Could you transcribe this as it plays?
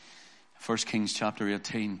1 Kings chapter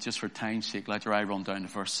 18. Just for time's sake, let I run down to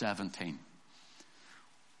verse 17.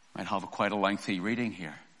 Might have quite a lengthy reading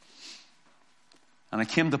here. And it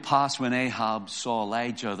came to pass when Ahab saw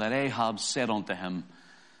Elijah, that Ahab said unto him,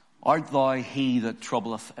 Art thou he that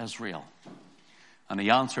troubleth Israel? And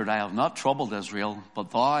he answered, I have not troubled Israel,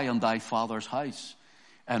 but thou and thy father's house,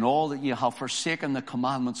 and all that ye have forsaken the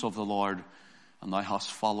commandments of the Lord, and thou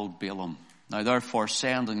hast followed Balaam. Now therefore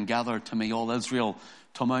send and gather to me all Israel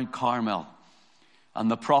to Mount Carmel,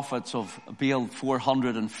 and the prophets of Baal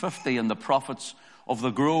 450, and the prophets of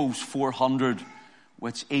the groves 400,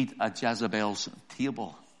 which eat at Jezebel's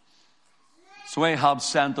table. So Ahab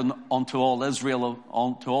sent unto all Israel,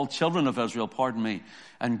 unto all children of Israel,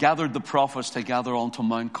 and gathered the prophets together unto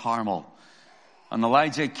Mount Carmel. And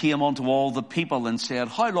Elijah came unto all the people and said,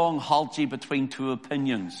 How long halt ye between two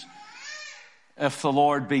opinions? If the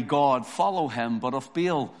Lord be God, follow him, but if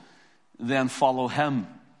Baal, then follow him.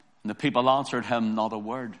 And the people answered him not a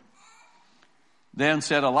word. Then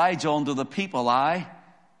said Elijah unto the people,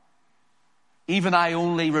 Even I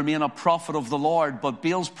only remain a prophet of the Lord, but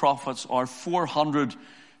Baal's prophets are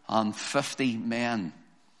 450 men.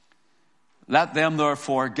 Let them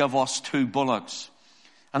therefore give us 2 bullocks,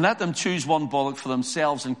 and let them choose 1 bullock for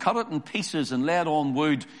themselves, and cut it in pieces, and lay it on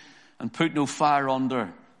wood, and put no fire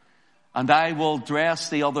under. And I will dress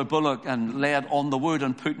the other bullock, and lay it on the wood,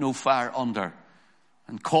 and put no fire under.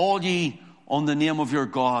 And call ye on the name of your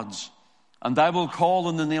gods. And I will call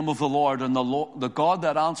on the name of the Lord, and the God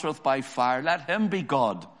that answereth by fire, let him be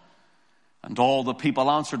God. And all the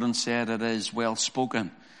people answered and said, It is well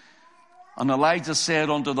spoken. And Elijah said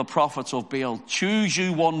unto the prophets of Baal, Choose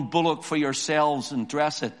you 1 bullock for yourselves, and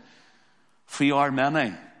dress it, for ye are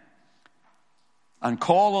many. And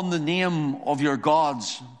call on the name of your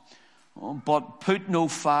gods, but put no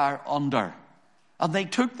fire under. And they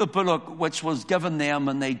took the bullock which was given them,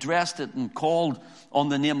 and they dressed it, and called on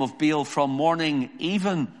the name of Baal from morning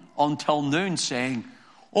even until noon, saying,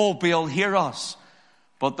 O Baal, hear us.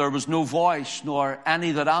 But there was no voice, nor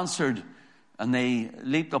any that answered. And they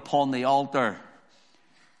leaped upon the altar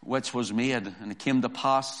which was made. And it came to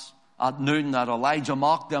pass at noon that Elijah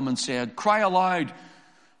mocked them and said, Cry aloud,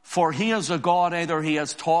 for he is a God, either he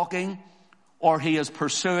is talking, or he is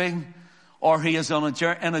pursuing, or he is in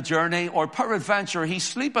a journey, or peradventure he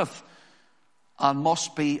sleepeth and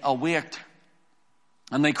must be awaked.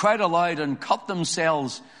 And they cried aloud and cut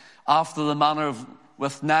themselves after the manner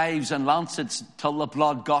with knives and lancets, till the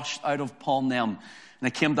blood gushed out upon them. And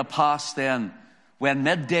it came to pass then, when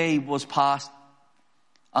midday was past,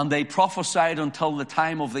 and they prophesied until the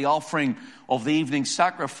time of the offering of the evening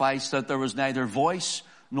sacrifice, that there was neither voice,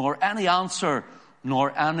 nor any answer,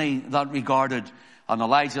 nor any that regarded. And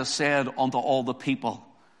Elijah said unto all the people,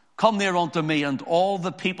 Come near unto me. And all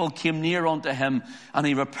the people came near unto him, and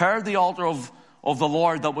he repaired the altar of the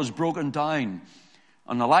Lord that was broken down.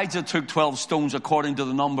 And Elijah took 12 stones according to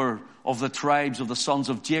the number of the tribes of the sons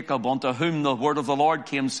of Jacob, unto whom the word of the Lord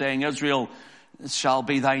came, saying, Israel shall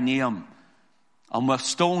be thy name. And with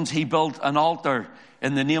stones he built an altar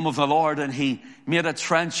in the name of the Lord, and he made a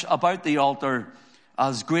trench about the altar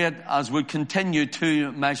as great as would continue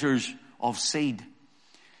 2 measures of seed.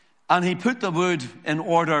 And he put the wood in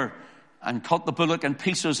order, and cut the bullock in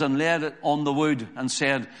pieces, and laid it on the wood, and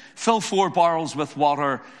said, Fill 4 barrels with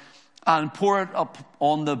water, and pour it up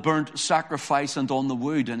on the burnt sacrifice and on the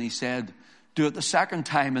wood. And he said, Do it the second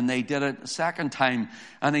time. And they did it the second time.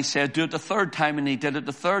 And he said, Do it the third time. And he did it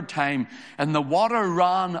the third time. And the water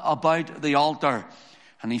ran about the altar.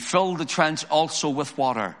 And he filled the trench also with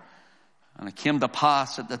water. And it came to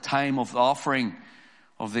pass at the time of the offering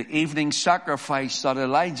of the evening sacrifice, that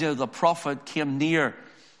Elijah the prophet came near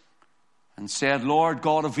and said, Lord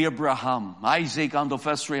God of Abraham, Isaac, and of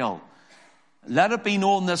Israel, let it be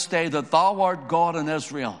known this day that thou art God in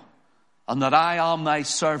Israel, and that I am thy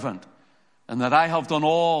servant, and that I have done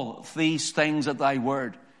all these things at thy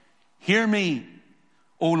word. Hear me,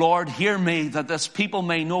 O Lord, hear me, that this people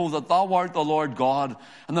may know that thou art the Lord God,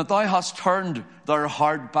 and that thou hast turned their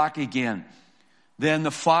heart back again. Then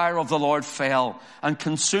the fire of the Lord fell, and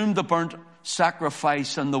consumed the burnt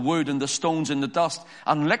sacrifice, and the wood, and the stones, and the dust,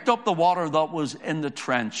 and licked up the water that was in the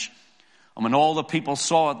trench. And when all the people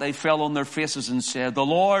saw it, they fell on their faces and said, The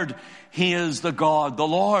Lord, he is the God. The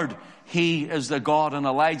Lord, he is the God. And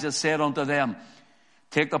Elijah said unto them,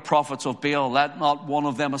 Take the prophets of Baal, let not one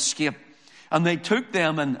of them escape. And they took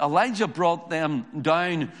them, and Elijah brought them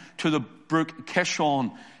down to the brook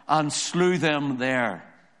Kishon, and slew them there.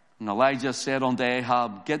 And Elijah said unto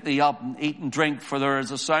Ahab, Get thee up and eat and drink, for there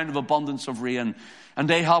is a sound of abundance of rain.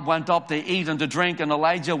 And Ahab went up to eat and to drink, and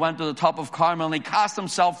Elijah went to the top of Carmel, and he cast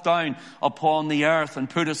himself down upon the earth and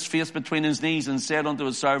put his face between his knees and said unto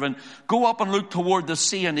his servant, Go up and look toward the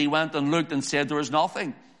sea. And he went and looked and said, There is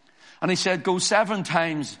nothing. And he said, Go 7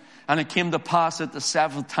 times. And it came to pass at the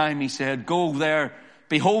 7th time, he said, Go there.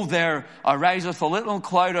 Behold, there ariseth a little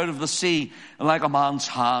cloud out of the sea, like a man's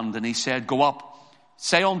hand. And he said, Go up.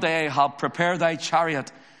 Say unto Ahab, Prepare thy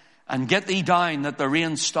chariot, and get thee down, that the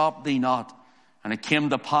rain stop thee not. And it came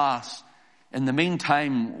to pass, in the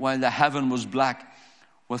meantime, while the heaven was black,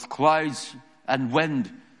 with clouds and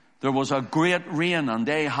wind, there was a great rain, and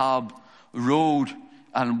Ahab rode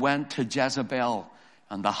and went to Jezebel.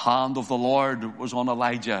 And the hand of the Lord was on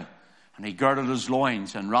Elijah. And he girded his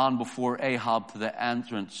loins and ran before Ahab to the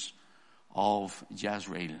entrance of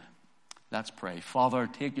Jezreel. Let's pray. Father,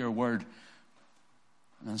 take your word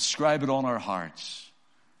and inscribe it on our hearts.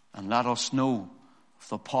 And let us know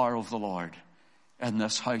the power of the Lord in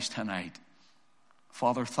this house tonight.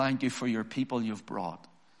 Father, thank you for your people you've brought.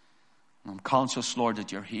 And I'm conscious, Lord,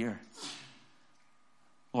 that you're here.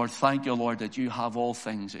 Lord, thank you, Lord, that you have all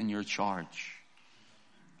things in your charge.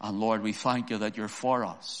 And Lord, we thank you that you're for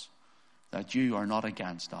us, that you are not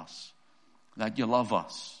against us, that you love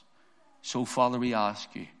us. So, Father, we ask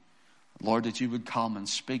you, Lord, that you would come and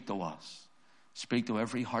speak to us. Speak to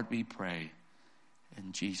every heart, we pray.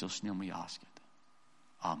 In Jesus' name we ask it.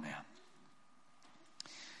 Amen.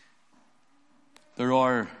 There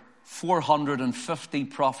are 450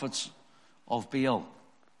 prophets of Baal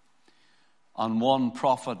and 1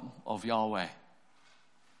 prophet of Yahweh.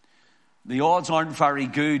 The odds aren't very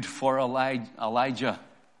good for Elijah.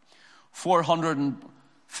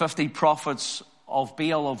 450 prophets of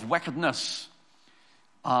Baal of wickedness,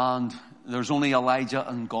 and there's only Elijah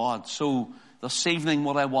and God. So this evening,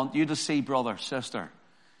 what I want you to see, brother, sister,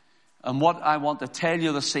 and what I want to tell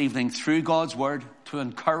you this evening through God's word to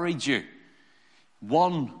encourage you,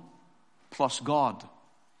 1 plus God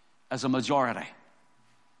is a majority.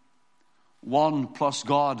 1 plus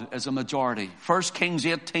God is a majority. 1 Kings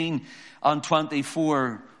 18 and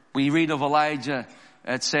 24, we read of Elijah.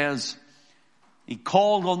 It says, He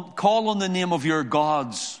call on the name of your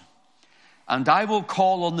gods, and I will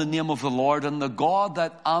call on the name of the Lord, and the God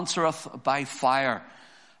that answereth by fire,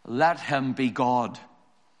 let him be God.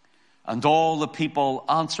 And all the people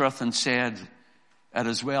answereth and said, It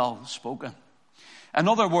is well spoken. In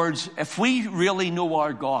other words, if we really know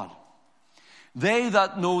our God, they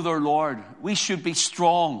that know their Lord, we should be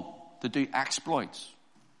strong to do exploits.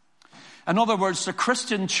 In other words, the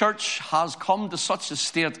Christian church has come to such a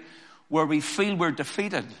state where we feel we're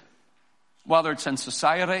defeated, whether it's in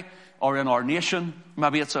society or in our nation,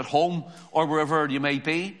 maybe it's at home or wherever you may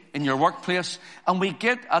be, in your workplace, and we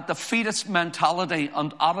get a defeatist mentality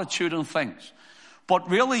and attitude and things. But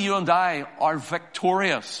really, you and I are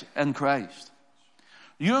victorious in Christ.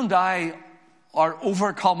 You and I are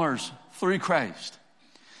overcomers through Christ.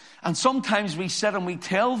 And sometimes we sit and we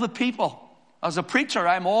tell the people, as a preacher,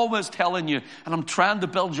 I'm always telling you, and I'm trying to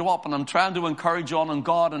build you up, and I'm trying to encourage you on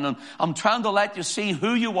God, and I'm trying to let you see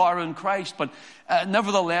who you are in Christ. But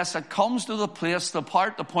nevertheless, it comes to the place, the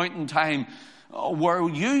point in time where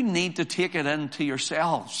you need to take it into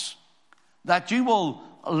yourselves, that you will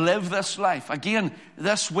live this life. Again,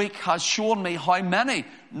 this week has shown me how many,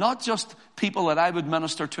 not just people that I would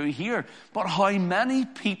minister to here, but how many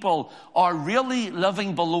people are really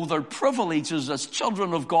living below their privileges as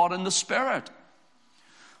children of God in the Spirit.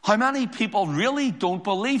 How many people really don't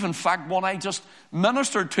believe. In fact, one I just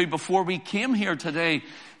ministered to before we came here today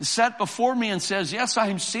sat before me and says, Yes,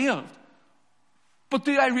 I'm saved. But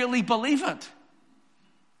do I really believe it?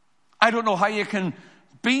 I don't know how you can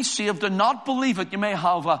be saved and not believe it. You may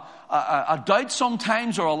have a doubt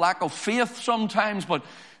sometimes or a lack of faith sometimes, but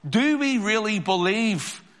do we really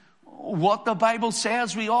believe what the Bible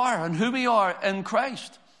says we are and who we are in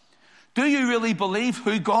Christ? Do you really believe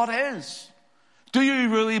who God is? Do you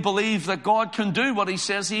really believe that God can do what he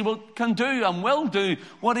says he can do and will do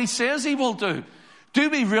what he says he will do?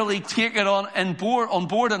 Do we really take it on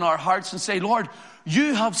board in our hearts and say, Lord,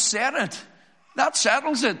 you have said it. That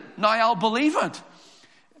settles it. Now I'll believe it.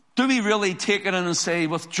 Do we really take it in and say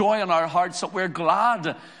with joy in our hearts that we're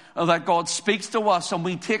glad that God speaks to us and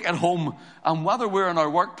we take it home? And whether we're in our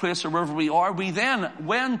workplace or wherever we are, we then,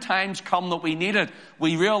 when times come that we need it,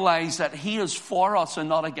 we realize that he is for us and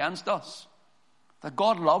not against us. That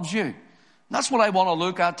God loves you. And that's what I want to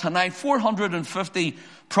look at tonight. 450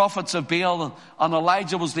 prophets of Baal, and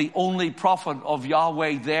Elijah was the only prophet of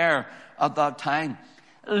Yahweh there at that time.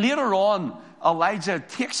 Later on, Elijah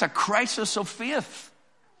takes a crisis of faith.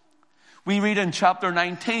 We read in chapter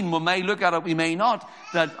 19, we may look at it, we may not,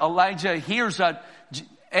 that Elijah hears that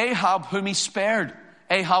Ahab, whom he spared,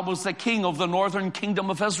 Ahab was the king of the northern kingdom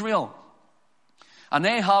of Israel. And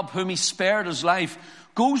Ahab, whom he spared his life,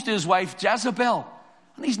 goes to his wife Jezebel.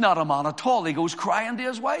 And he's not a man at all. He goes crying to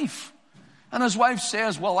his wife. And his wife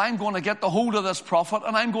says, well, I'm going to get the hold of this prophet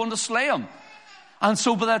and I'm going to slay him. And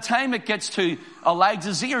so by the time it gets to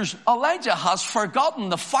Elijah's ears, Elijah has forgotten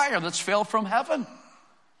the fire that's fell from heaven.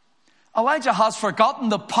 Elijah has forgotten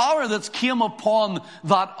the power that's came upon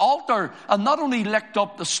that altar and not only licked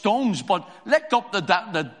up the stones, but licked up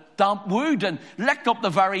the damp wood and licked up the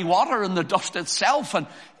very water and the dust itself. And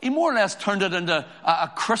he more or less turned it into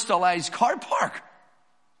a crystallized car park.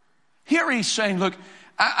 Here he's saying, look,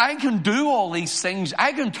 I can do all these things.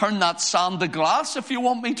 I can turn that sand to glass if you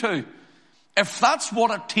want me to. If that's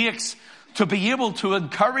what it takes to be able to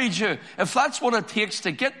encourage you, if that's what it takes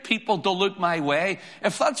to get people to look my way,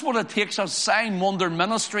 if that's what it takes a sign wonder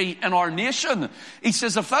ministry in our nation, he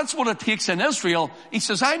says, if that's what it takes in Israel, he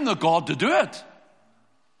says, I'm the God to do it.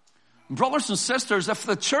 Brothers and sisters, if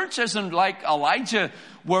the church isn't like Elijah,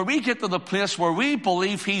 where we get to the place where we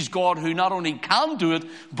believe he's God who not only can do it,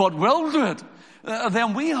 but will do it,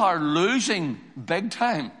 then we are losing big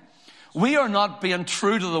time. We are not being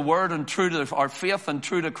true to the word and true to our faith and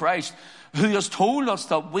true to Christ, who has told us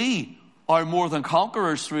that we are more than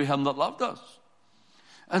conquerors through him that loved us.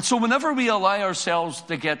 And so whenever we allow ourselves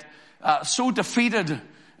to get so defeated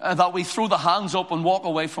that we throw the hands up and walk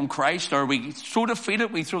away from Christ, or we so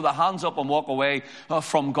defeated we throw the hands up and walk away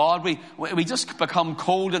from God, we just become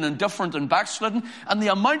cold and indifferent and backslidden. And the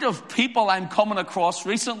amount of people I'm coming across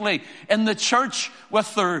recently in the church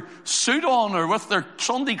with their suit on, or with their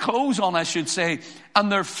Sunday clothes on, I should say,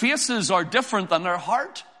 and their faces are different than their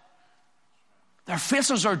heart. Their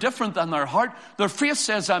faces are different than their heart. Their face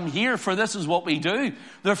says, I'm here for this is what we do.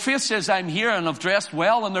 Their face says, I'm here and I've dressed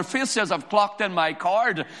well. And their face says, I've clocked in my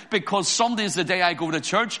card because Sunday is the day I go to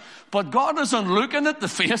church. But God isn't looking at the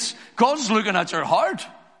face. God's looking at your heart.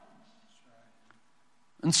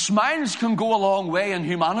 And smiles can go a long way in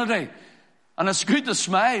humanity. And it's good to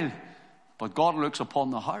smile. But God looks upon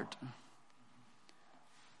the heart.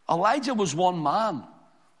 Elijah was one man.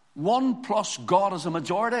 One plus God is a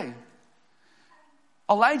majority.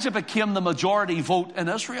 Elijah became the majority vote in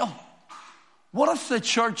Israel. What if the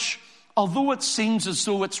church, although it seems as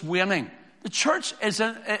though it's waning, the church is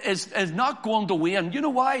not going to wane? You know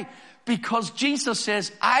why? Because Jesus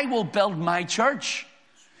says, I will build my church,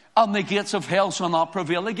 and the gates of hell shall not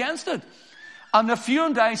prevail against it. And if you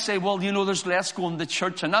and I say, well, you know, there's less going to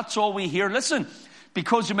church, and that's all we hear. Listen,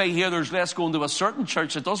 because you may hear there's less going to a certain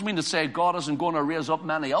church, it doesn't mean to say God isn't going to raise up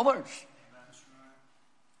many others.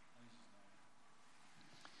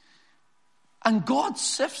 And God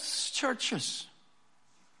sifts churches.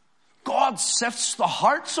 God sifts the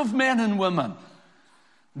hearts of men and women.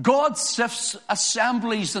 God sifts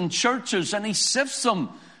assemblies and churches, and he sifts them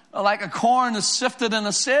like a corn is sifted in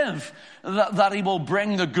a sieve, that he will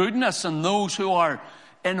bring the goodness and those who are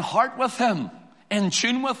in heart with him, in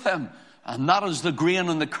tune with him. And that is the grain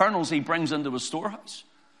and the kernels he brings into his storehouse.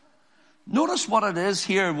 Notice what it is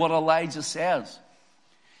here, what Elijah says.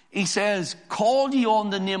 He says, call ye on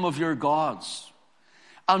the name of your gods,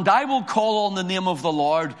 and I will call on the name of the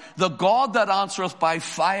Lord, the God that answereth by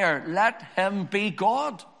fire. Let him be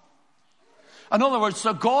God. In other words,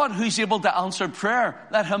 the God who's able to answer prayer,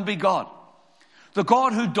 let him be God. The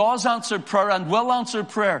God who does answer prayer and will answer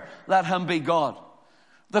prayer, let him be God.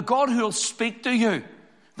 The God who will speak to you,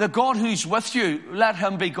 the God who's with you, let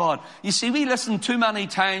him be God. You see, we listen too many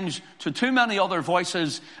times to too many other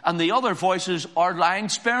voices, and the other voices are lying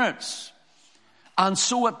spirits. And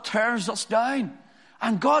so it tears us down.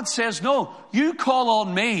 And God says, no, you call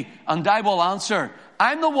on me and I will answer.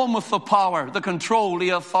 I'm the one with the power, the control, the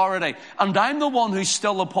authority. And I'm the one who's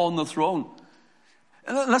still upon the throne.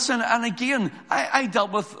 Listen, and again, I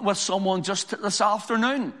dealt with someone just this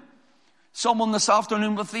afternoon. Someone this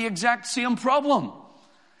afternoon with the exact same problem.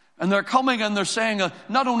 And they're coming and they're saying,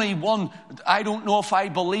 not only one, I don't know if I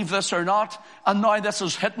believe this or not. And now this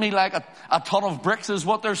has hit me like a ton of bricks is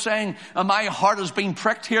what they're saying. And my heart has been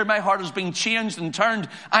pricked here. My heart has been changed and turned.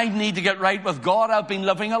 I need to get right with God. I've been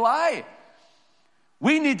living a lie.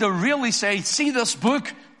 We need to really say, see this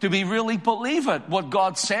book. Do we really believe it? What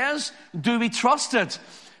God says? Do we trust it?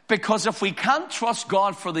 Because if we can't trust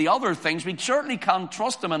God for the other things, we certainly can't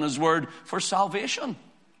trust him in his word for salvation.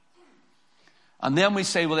 And then we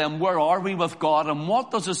say, well then, where are we with God? And what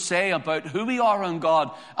does it say about who we are in God?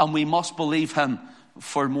 And we must believe him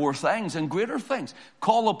for more things and greater things.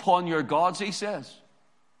 Call upon your gods, he says.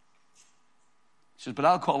 He says, but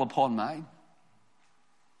I'll call upon mine.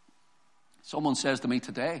 Someone says to me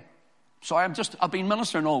today, sorry, I've been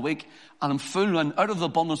ministering all week and I'm full, and out of the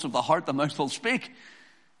abundance of the heart, the mouth will speak.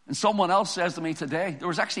 And someone else says to me today, there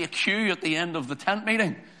was actually a queue at the end of the tent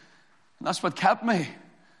meeting. And that's what kept me.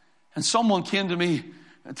 And someone came to me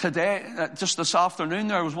today, just this afternoon,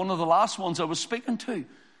 there was one of the last ones I was speaking to.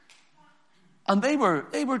 And they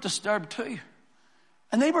were disturbed too.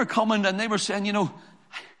 And they were coming and they were saying, you know,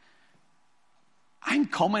 I'm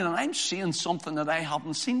coming and I'm seeing something that I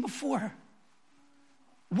haven't seen before.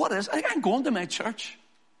 What is it? I'm going to my church.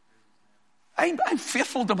 I'm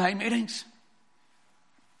faithful to my meetings.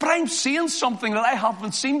 But I'm seeing something that I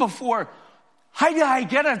haven't seen before. How do I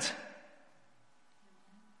get it?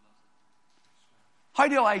 How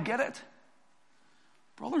do I get it?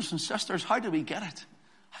 Brothers and sisters, how do we get it?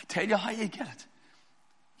 I tell you how you get it.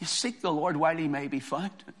 You seek the Lord while he may be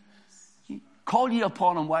found. Call ye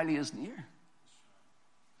upon him while he is near.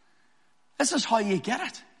 This is how you get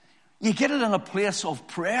it. You get it in a place of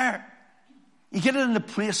prayer. You get it in the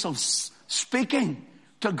place of speaking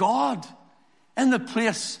to God. In the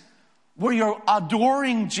place where you're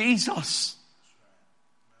adoring Jesus.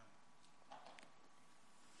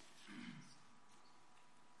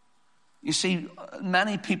 You see,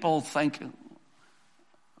 many people think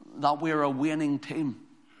that we're a winning team,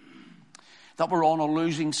 that we're on a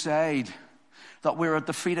losing side, that we're a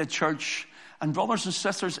defeated church. And brothers and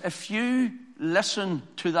sisters, if you listen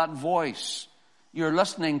to that voice, you're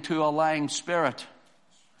listening to a lying spirit.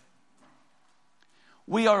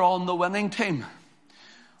 We are on the winning team.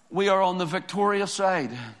 We are on the victorious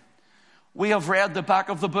side. We have read the back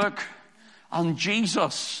of the book, and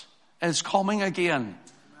Jesus is coming again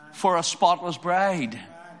for a spotless bride.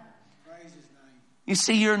 You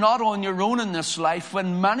see, you're not on your own in this life,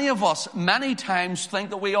 when many of us many times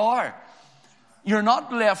think that we are. You're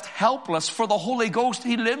not left helpless, for the Holy Ghost,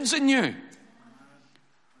 he lives in you.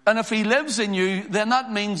 And if he lives in you, then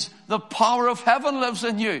that means the power of heaven lives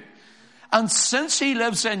in you. And since he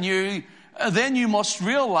lives in you, then you must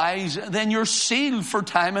realize, then you're sealed for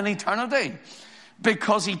time and eternity.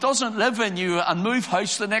 Because he doesn't live in you and move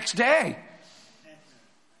house the next day.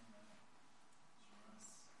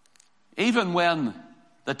 Even when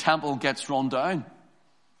the temple gets run down,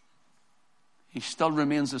 he still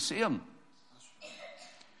remains the same.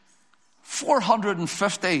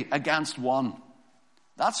 450 against 1.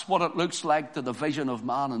 That's what it looks like, the division of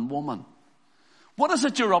man and woman. What is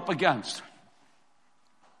it you're up against?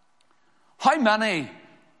 How many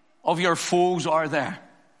of your foes are there?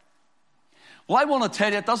 Well, I want to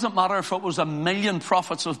tell you, it doesn't matter if it was 1 million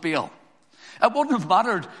prophets of Baal. It wouldn't have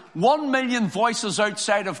mattered. 1 million voices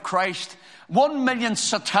outside of Christ, 1 million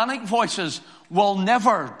satanic voices will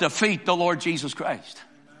never defeat the Lord Jesus Christ.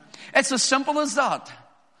 It's as simple as that.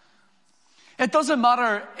 It doesn't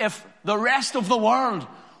matter if the rest of the world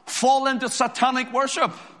fall into satanic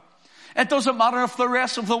worship. It doesn't matter if the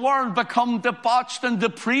rest of the world become debauched and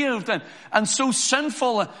depraved and so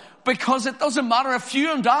sinful, because it doesn't matter if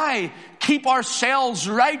you and I keep ourselves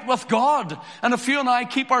right with God. And if you and I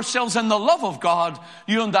keep ourselves in the love of God,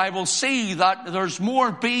 you and I will see that there's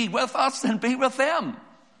more be with us than be with them.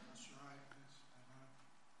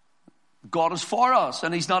 God is for us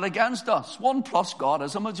and he's not against us. 1 plus God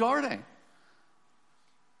is a majority.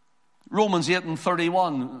 Romans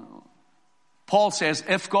 8:31. Paul says,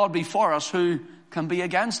 if God be for us, who can be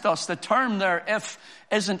against us? The term there, if,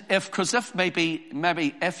 isn't if, because if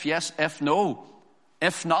maybe if yes, if no,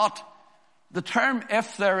 if not. The term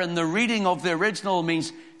if there in the reading of the original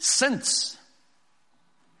means since.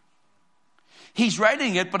 He's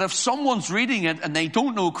writing it, but if someone's reading it and they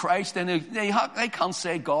don't know Christ, then they can't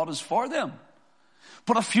say God is for them.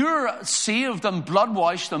 But if you're saved and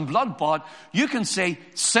blood-washed and blood-bought, you can say,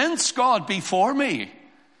 since God be for me.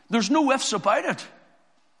 There's no ifs about it.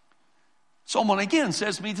 Someone again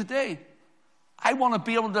says to me today, I want to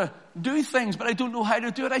be able to do things, but I don't know how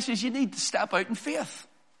to do it. I says, you need to step out in faith.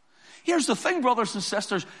 Here's the thing, brothers and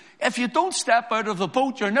sisters. If you don't step out of the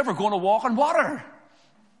boat, you're never going to walk on water.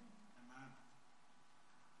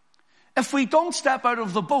 If we don't step out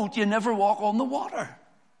of the boat, you never walk on the water.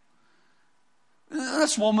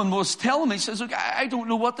 This woman was telling me, she says, look, I don't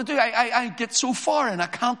know what to do. I get so far and I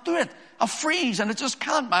can't do it. I freeze and I just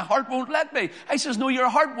can't. My heart won't let me. I says, no, your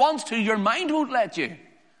heart wants to. Your mind won't let you.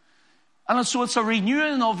 And so it's a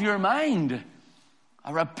renewing of your mind.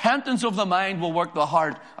 A repentance of the mind will work the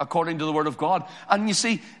heart according to the word of God. And you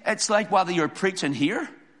see, it's like whether you're preaching here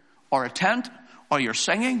or a tent or you're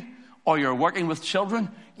singing or you're working with children,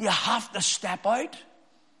 you have to step out.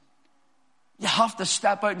 You have to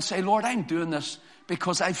step out and say, Lord, I'm doing this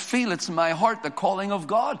because I feel it's in my heart, the calling of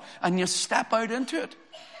God. And you step out into it.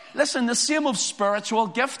 Listen, the same of spiritual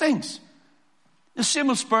giftings. The same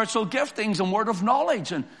with spiritual giftings and word of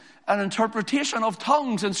knowledge and interpretation of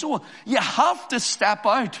tongues and so on. You have to step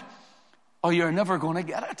out or you're never going to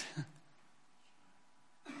get it.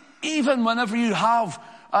 Even whenever you have,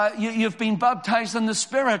 you've been baptized in the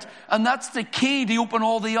Spirit, and that's the key to open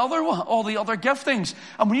all the other giftings.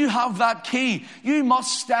 And when you have that key, you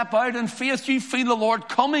must step out in faith. You feel the Lord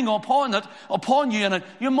coming upon you in it.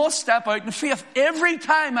 You must step out in faith. Every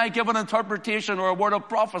time I give an interpretation or a word of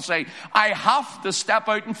prophecy, I have to step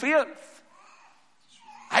out in faith.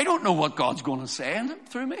 I don't know what God's going to say in it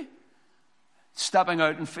through me. Stepping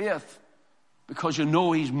out in faith because you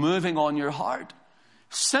know He's moving on your heart.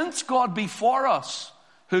 Since God be for us,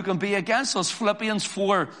 who can be against us? Philippians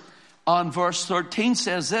 4 and verse 13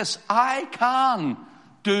 says this, I can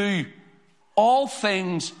do all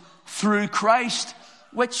things through Christ,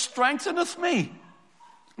 which strengtheneth me.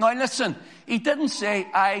 Now listen, he didn't say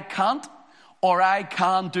I can't or I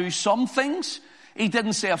can do some things. He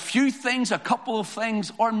didn't say a few things, a couple of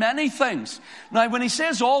things, or many things. Now, when he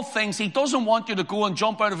says all things, he doesn't want you to go and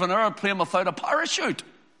jump out of an airplane without a parachute.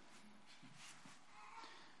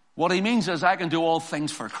 What he means is I can do all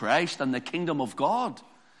things for Christ and the kingdom of God.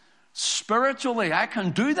 Spiritually, I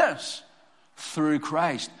can do this through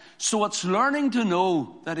Christ. So it's learning to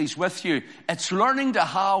know that He's with you. It's learning to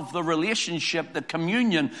have the relationship, the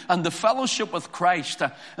communion, and the fellowship with Christ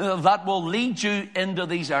that will lead you into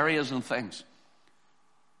these areas and things.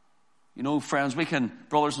 You know, friends,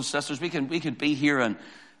 brothers and sisters, we could be here and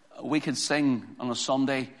we could sing on a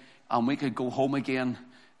Sunday and we could go home again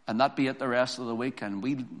and that be it the rest of the week. And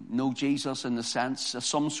we know Jesus in the sense,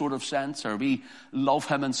 some sort of sense, or we love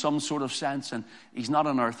Him in some sort of sense, and He's not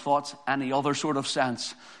in our thoughts any other sort of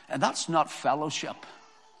sense. And that's not fellowship.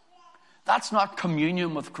 That's not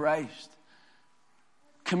communion with Christ.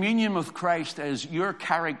 Communion with Christ is your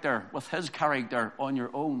character with His character on your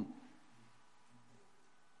own.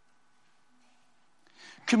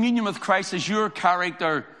 Communion with Christ is your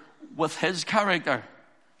character with His character.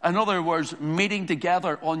 In other words, meeting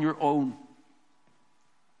together on your own.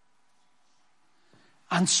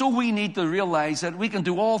 And so we need to realize that we can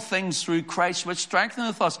do all things through Christ, which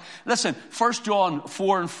strengtheneth us. Listen, 1 John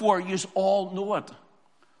 4:4, you all know it.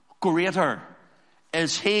 Greater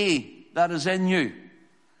is He that is in you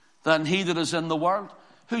than he that is in the world.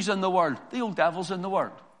 Who's in the world? The old devil's in the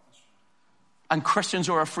world. And Christians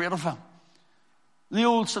are afraid of him. The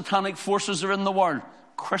old satanic forces are in the world.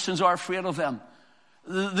 Christians are afraid of them.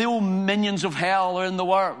 The old minions of hell are in the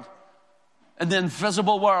world. In the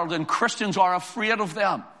invisible world. And Christians are afraid of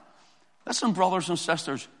them. Listen, brothers and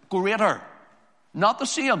sisters. Greater. Not the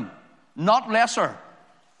same. Not lesser.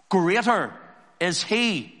 Greater is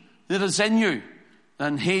He that is in you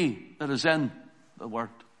than he that is in the world.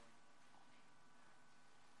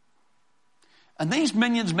 And these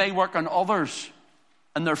minions may work on others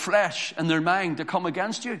in their flesh, in their mind, to come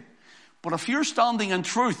against you. But if you're standing in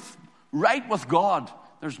truth, right with God,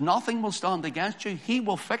 there's nothing will stand against you. He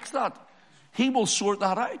will fix that. He will sort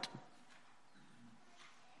that out.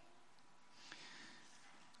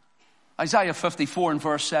 Isaiah 54 and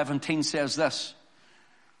verse 17 says this: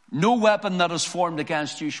 no weapon that is formed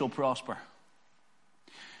against you shall prosper.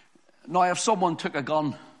 Now, if someone took a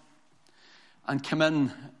gun and came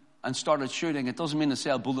in and started shooting, it doesn't mean to say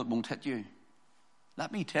a bullet won't hit you.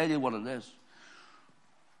 Let me tell you what it is.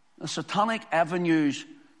 The satanic avenues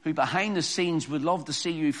who behind the scenes would love to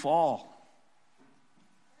see you fall.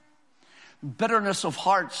 Bitterness of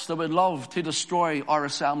hearts that would love to destroy our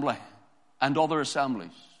assembly and other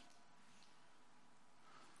assemblies.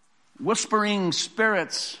 Whispering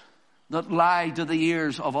spirits that lie to the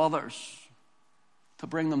ears of others to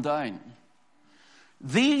bring them down.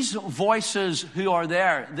 These voices who are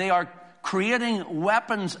there, they are creating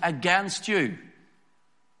weapons against you.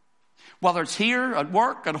 Whether it's here, at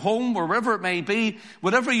work, at home, wherever it may be,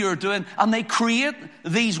 whatever you're doing, and they create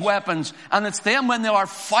these weapons. And it's them when they are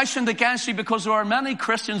fashioned against you, because there are many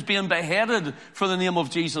Christians being beheaded for the name of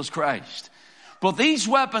Jesus Christ. But these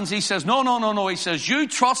weapons, he says, no. He says, you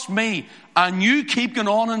trust me and you keep going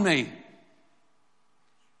on in me. He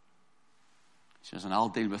says, and I'll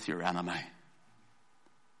deal with your enemy.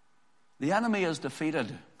 The enemy is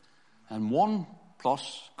defeated, and 1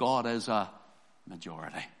 plus God is a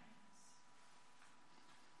majority.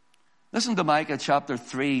 Listen to Micah chapter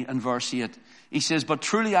 3 and verse 8. He says, but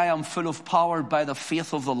truly I am full of power by the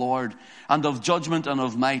faith of the Lord, and of judgment and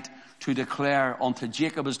of might, to declare unto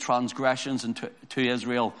Jacob his transgressions, and to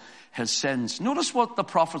Israel his sins. Notice what the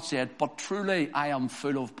prophet said, but truly I am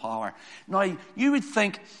full of power. Now, you would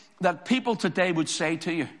think that people today would say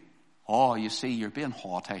to you, oh, you see, you're being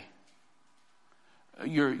haughty.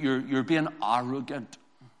 You're being arrogant.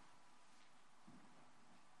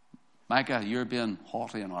 Micah, you're being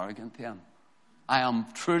haughty and arrogant then. I am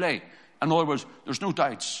truly. In other words, there's no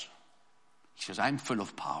doubts. He says, I'm full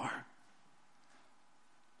of power.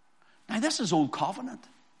 Now, this is old covenant.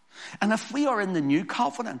 And if we are in the new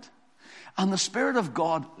covenant, and the Spirit of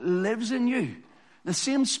God lives in you, the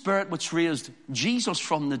same Spirit which raised Jesus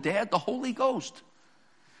from the dead, the Holy Ghost,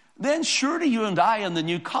 then surely you and I in the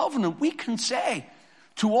new covenant, we can say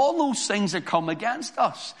to all those things that come against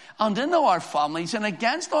us and in our families and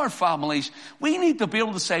against our families, we need to be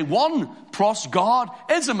able to say, one plus God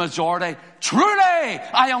is a majority. Truly,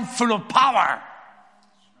 I am full of power.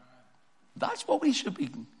 That's what we should be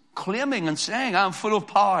claiming and saying. I am full of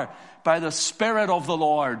power by the Spirit of the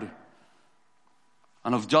Lord,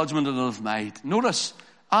 and of judgment and of might. Notice,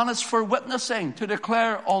 and it's for witnessing, to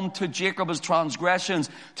declare unto Jacob his transgressions,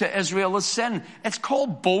 to Israel his sin. It's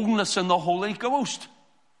called boldness in the Holy Ghost.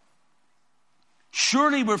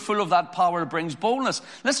 Surely we're full of that power that brings boldness.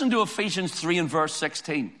 Listen to Ephesians 3 and verse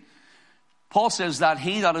 16. Paul says that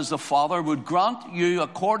he, that is the Father, would grant you,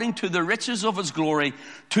 according to the riches of his glory,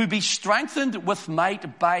 to be strengthened with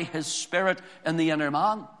might by his Spirit in the inner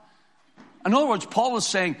man. In other words, Paul is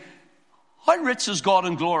saying, how rich is God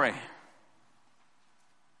in glory?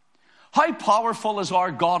 How powerful is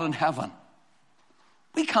our God in heaven?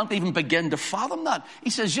 We can't even begin to fathom that. He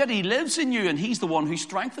says, yet he lives in you, and he's the one who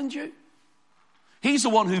strengthens you. He's the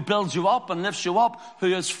one who builds you up and lifts you up,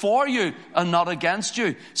 who is for you and not against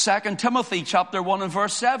you. 2 Timothy chapter 1 and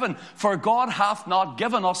verse 7, for God hath not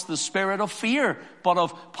given us the spirit of fear, but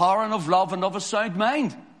of power and of love and of a sound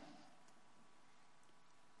mind.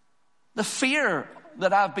 The fear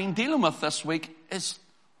that I've been dealing with this week is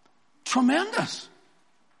tremendous.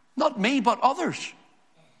 Not me, but others.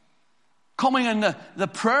 Coming in the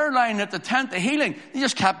prayer line at the tent of healing, they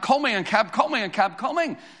just kept coming and kept coming and kept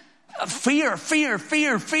coming. Fear, fear,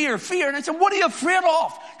 fear, fear, fear. And I said, what are you afraid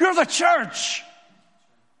of? You're the church.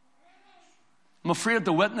 I'm afraid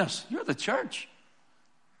to witness. You're the church.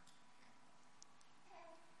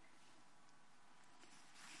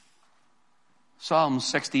 Psalm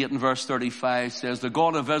 68 and verse 35 says, the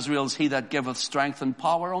God of Israel is he that giveth strength and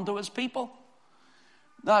power unto his people.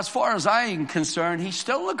 Now, as far as I am concerned, he's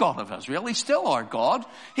still the God of Israel. He's still our God.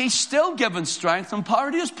 He's still giving strength and power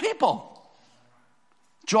to his people.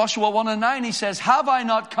 Joshua 1 and 9, he says, have I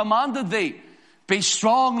not commanded thee? Be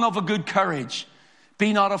strong and of a good courage.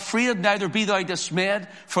 Be not afraid, neither be thou dismayed,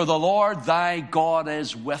 for the Lord thy God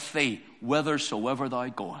is with thee, whithersoever thou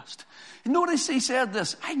goest. Notice he said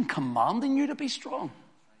this, I'm commanding you to be strong.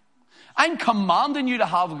 I'm commanding you to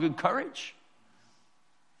have a good courage.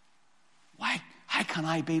 Why? How can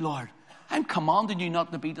I be, Lord? I'm commanding you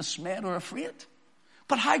not to be dismayed or afraid.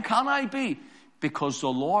 But how can I be? Because the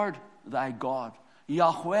Lord thy God,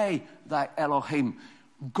 Yahweh thy Elohim,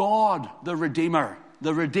 God the Redeemer,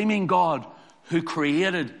 the redeeming God who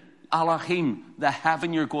created Elohim, the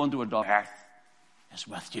heaven you're going to adopt, earth is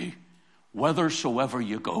with you, whithersoever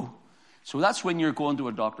you go. So that's when you're going to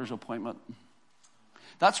a doctor's appointment.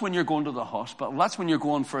 That's when you're going to the hospital. That's when you're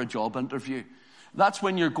going for a job interview. That's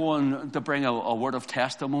when you're going to bring a word of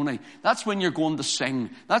testimony. That's when you're going to sing.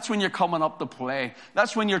 That's when you're coming up to play.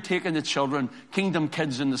 That's when you're taking the children, Kingdom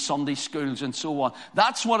Kids in the Sunday schools and so on.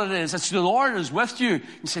 That's what it is. It's the Lord is with you.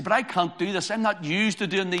 You say, but I can't do this. I'm not used to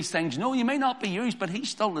doing these things. No, you may not be used, but he's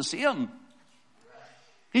still the same.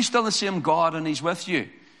 He's still the same God, and he's with you.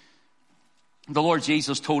 The Lord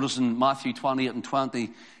Jesus told us in Matthew 28 and 20,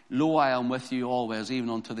 lo, I am with you always, even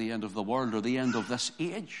unto the end of the world, or the end of this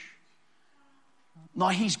age. Now,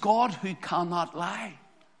 he's God who cannot lie.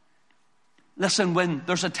 Listen, when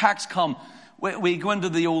there's attacks come, we go into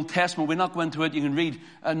the Old Testament. We're not going to it. You can read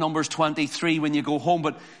Numbers 23 when you go home.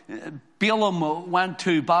 But Balaam went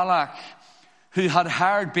to Balak, who had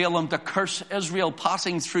hired Balaam to curse Israel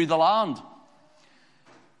passing through the land.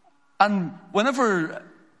 And whenever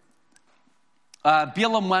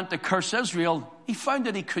Balaam went to curse Israel, he found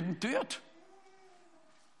that he couldn't do it.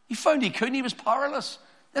 He found he couldn't. He was powerless.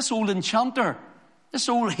 This old enchanter, this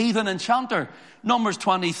old heathen enchanter. Numbers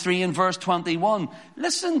 23 and verse 21.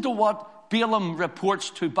 Listen to what Balaam reports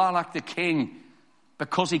to Balak the king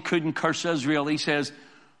because he couldn't curse Israel. He says,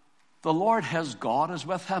 the Lord his God is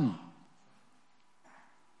with him.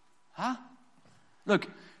 Huh? Look,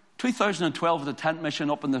 2012, the tent mission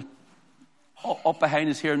up behind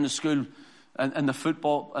us here in the school, and the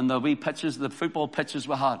football and the wee pitches, the football pitches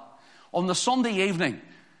we had. On the Sunday evening,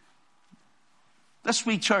 this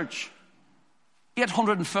wee church,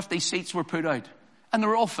 850 seats were put out, and they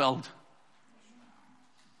were all filled.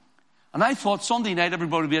 And I thought Sunday night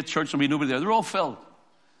everybody would be at church and be nobody there. They're all filled.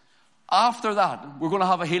 After that, we're going to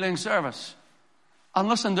have a healing service. And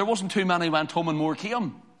listen, there wasn't too many went home and more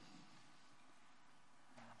came.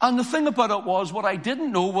 And the thing about it was, what I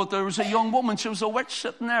didn't know was there was a young woman, she was a witch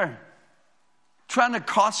sitting there, trying to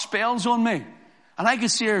cast spells on me. And I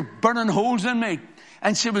could see her burning holes in me.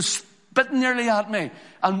 And she was spitting nearly at me.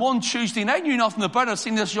 And one Tuesday night, I knew nothing about it. I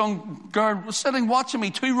seen this young girl was sitting watching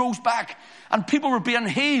me 2 rows back. And people were being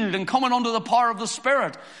healed and coming under the power of the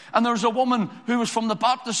Spirit. And there was a woman who was from the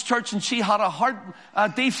Baptist church, and she had a heart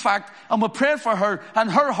defect. And we prayed for her,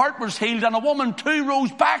 and her heart was healed. And a woman 2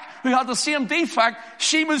 rows back who had the same defect,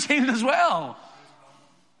 she was healed as well.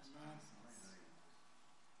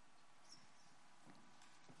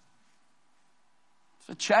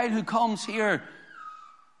 A child who comes here,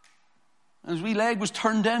 and his wee leg was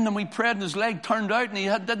turned in, and we prayed, and his leg turned out, and he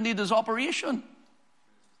didn't need his operation.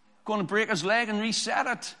 Going to break his leg and reset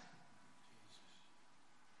it.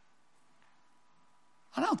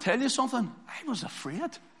 And I'll tell you something, I was afraid.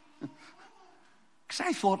 Because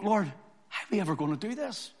I thought, Lord, how are we ever going to do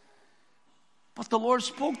this? But the Lord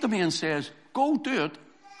spoke to me and says, go do it,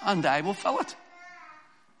 and I will fill it.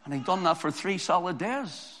 And He'd done that for 3 solid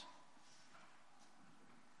days.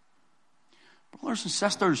 Brothers and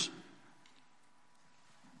sisters,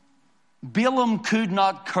 Balaam could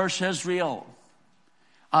not curse Israel.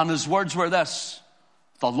 And his words were this: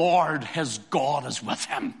 the Lord his God is with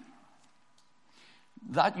him.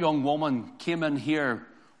 That young woman came in here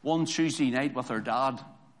one Tuesday night with her dad.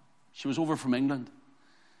 She was over from England.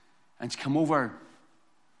 And she came over.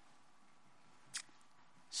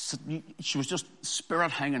 She was just spirit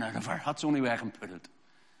hanging out of her. That's the only way I can put it.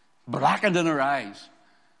 Blackened in her eyes.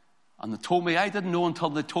 And they told me, I didn't know until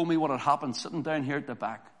they told me what had happened, sitting down here at the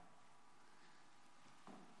back.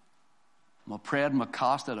 And I prayed and I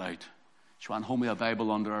cast it out. She went home with a Bible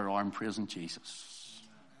under her arm, praising Jesus.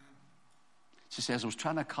 She says, I was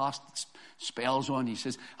trying to cast spells on you. She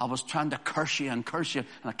says, I was trying to curse you, and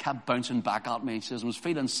it kept bouncing back at me. She says, I was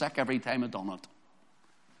feeling sick every time I'd done it.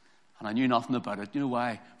 And I knew nothing about it. You know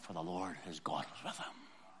why? For the Lord, his God, was with him.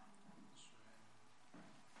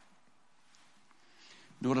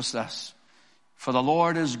 Notice this. For the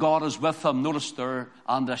Lord his God is with them. Notice there,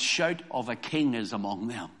 and the shout of a king is among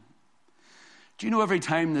them. Do you know every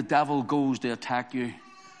time the devil goes to attack you,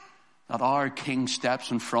 that our king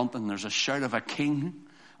steps in front and there's a shout of a king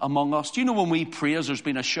among us? Do you know when we praise, there's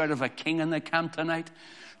been a shout of a king in the camp tonight?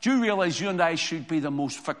 Do you realize you and I should be the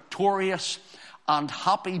most victorious and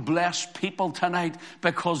happy, blessed people tonight,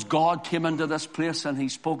 because God came into this place and he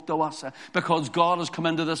spoke to us, because God has come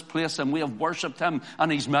into this place and we have worshipped him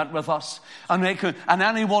and he's met with us. And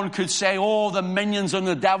anyone could say, oh, the minions and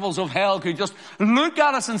the devils of hell could just look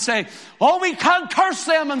at us and say, oh, we can't curse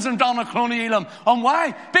them in Donnacloney Elam. And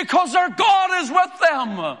why? Because their God is with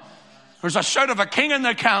them. There's a shout of a king in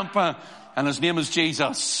the camp, and his name is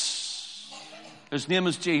Jesus. His name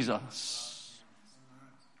is Jesus.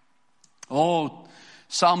 Oh,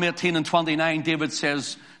 Psalm 18 and 29, David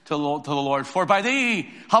says to the Lord, for by thee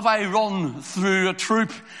have I run through a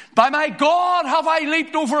troop. By my God have I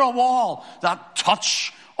leaped over a wall. That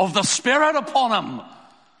touch of the Spirit upon him.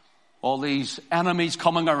 All these enemies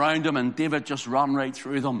coming around him, and David just ran right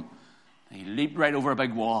through them. He leaped right over a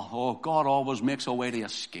big wall. Oh, God always makes a way to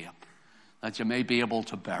escape, that you may be able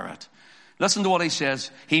to bear it. Listen to what he says.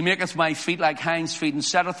 He maketh my feet like hinds' feet, and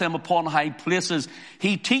setteth them upon high places.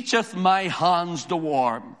 He teacheth my hands to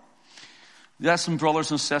war. Listen, brothers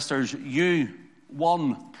and sisters, you,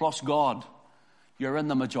 one plus God, you're in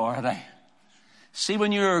the majority. See,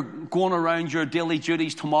 when you're going around your daily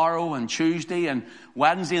duties tomorrow and Tuesday and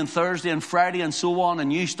Wednesday and Thursday and Friday and so on,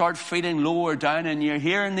 and you start feeling lower down and you're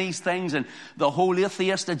hearing these things and the whole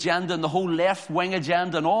atheist agenda and the whole left-wing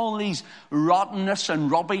agenda and all these rottenness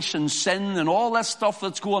and rubbish and sin and all this stuff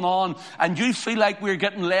that's going on, and you feel like we're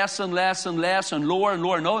getting less and less and less and lower and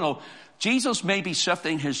lower. No. Jesus may be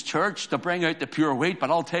sifting his church to bring out the pure wheat,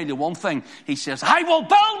 but I'll tell you one thing. He says, I will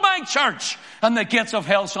build my church, and the gates of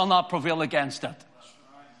hell shall not prevail against it.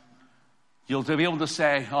 You'll be able to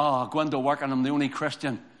say, I go into work and I'm the only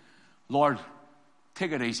Christian. Lord,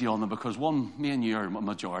 take it easy on them, because me and you are a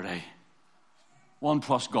majority. One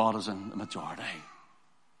plus God is in the majority.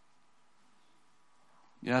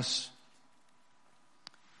 Yes.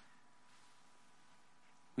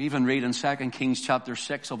 We even read in 2 Kings chapter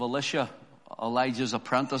 6 of Elisha, Elijah's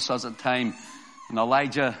apprentice at the time. And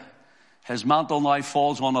Elijah, his mantle now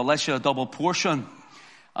falls on Elisha, a double portion.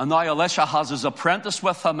 And now Elisha has his apprentice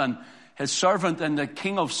with him, and his servant, and the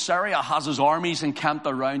king of Syria has his armies encamped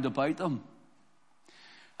around about him.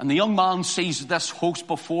 And the young man sees this host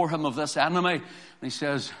before him of this enemy, and he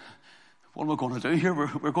says, what am I going to do here?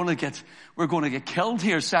 We're going to get killed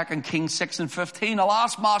here. 2 Kings 6 and 15.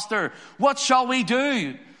 Alas, master, what shall we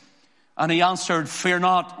do? And he answered, fear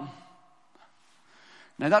not,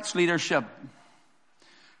 Now that's leadership.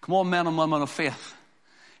 Come on, men and women of faith.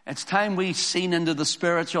 It's time we seen into the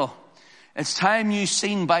spiritual. It's time you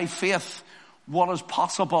seen by faith what is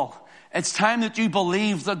possible. It's time that you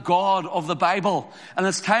believe the God of the Bible. And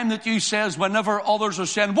it's time that you says, whenever others are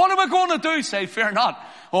saying, what are we going to do? Say, fear not.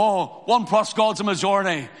 Oh, 1 plus God's a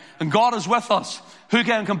majority. And God is with us. Who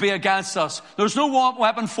can be against us? There's no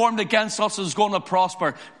weapon formed against us is going to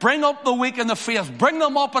prosper. Bring up the weak in the faith. Bring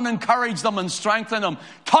them up and encourage them and strengthen them.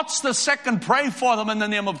 Touch the sick and pray for them in the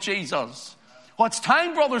name of Jesus. Well, it's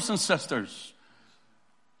time, brothers and sisters.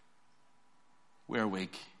 We're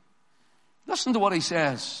weak. Listen to what he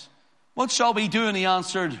says. What shall we do? And he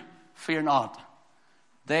answered, fear not.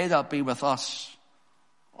 They that be with us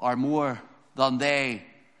are more than they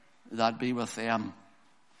that be with them.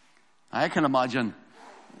 I can imagine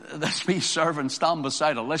this wee servant stand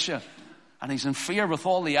beside Elisha, and he's in fear with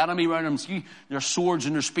all the enemy around him. Their swords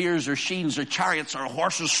and their spears, their shields, their chariots, their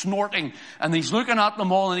horses snorting, and he's looking at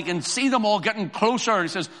them all, and he can see them all getting closer, and he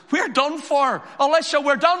says, we're done for. Elisha,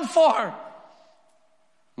 we're done for.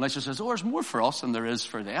 Elisha says, oh, there's more for us than there is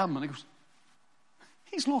for them. And he goes,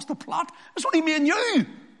 he's lost the plot. It's only me and you. He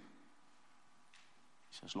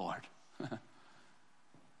says, Lord.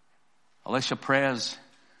 Elisha prays.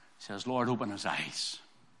 He says, Lord, open his eyes.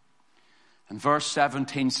 And verse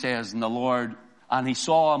 17 says, and he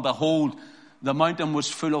saw, and behold, the mountain was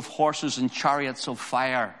full of horses and chariots of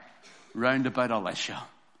fire round about Elisha.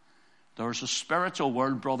 There's a spiritual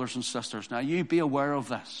world, brothers and sisters. Now you be aware of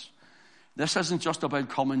this. This isn't just about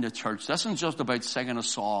coming to church. This isn't just about singing a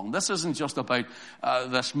song. This isn't just about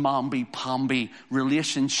this mamby-pamby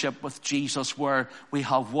relationship with Jesus where we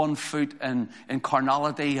have 1 foot in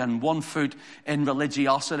carnality and 1 foot in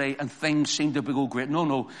religiosity and things seem to go great.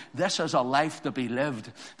 No. This is a life to be lived.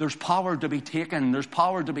 There's power to be taken. There's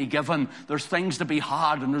power to be given. There's things to be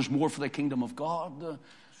had, and there's more for the kingdom of God.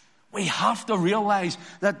 We have to realize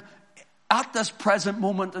that at this present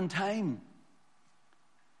moment in time,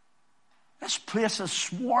 this place is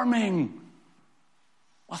swarming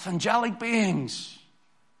with angelic beings.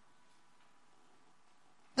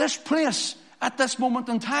 This place, at this moment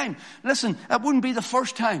in time, listen, it wouldn't be the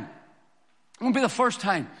first time. It wouldn't be the first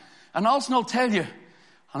time. And also I'll tell you,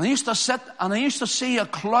 and I used to sit and I used to see a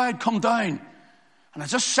cloud come down. And I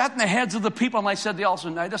just sat in the heads of the people and I said to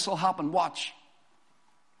Alison, now this will happen, watch.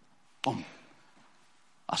 Boom.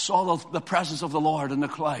 I saw the presence of the Lord in the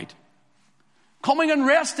cloud, coming and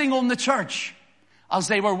resting on the church as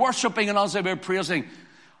they were worshiping and as they were praising.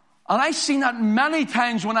 And I seen that many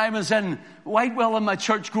times when I was in Whitewell in my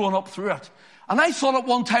church growing up through it. And I thought at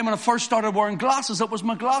one time when I first started wearing glasses, it was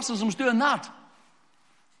my glasses I was doing that.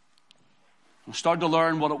 I started to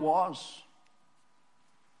learn what it was.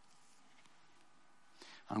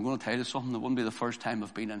 And I'm going to tell you something, that wouldn't be the first time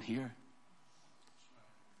I've been in here.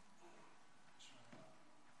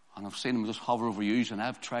 And I've seen them just hover over you, and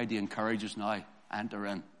I've tried to encourage us now. Enter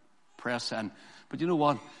in. Press in. But you know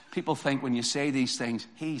what? People think when you say these things,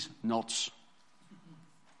 he's nuts.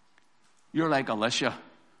 You're like Elisha.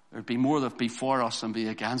 There'd be more that be for us than be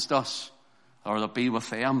against us, or that be with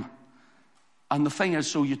them. And the thing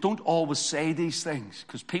is, so you don't always say these things,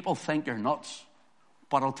 because people think you're nuts.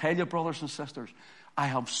 But I'll tell you, brothers and sisters, I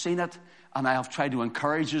have seen it, and I have tried to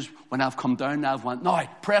encourage you. When I've come down, I've went, no,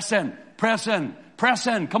 press in, press in. Press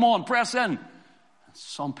in. Come on, press in. And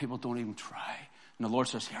some people don't even try. And the Lord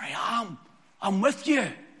says, here I am. I'm with you.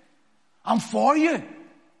 I'm for you.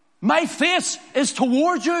 My face is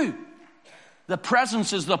towards you. The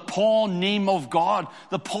presence is the panim of God.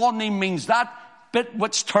 The panim means that bit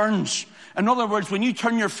which turns. In other words, when you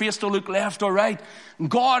turn your face to look left or right,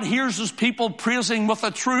 God hears his people praising with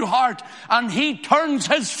a true heart, and he turns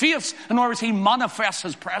his face. In other words, he manifests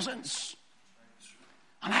his presence.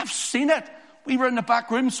 And I've seen it. We were in the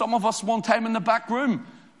back room, some of us one time in the back room.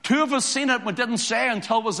 2 of us seen it, we didn't say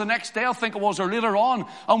until it was the next day, I think it was, or later on,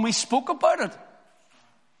 and we spoke about it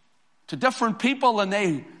to different people, and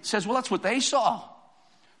they says, well, that's what they saw.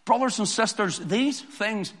 Brothers and sisters, these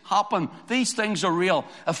things happen. These things are real.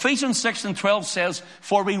 Ephesians 6:12 says,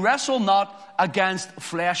 for we wrestle not against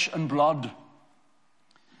flesh and blood,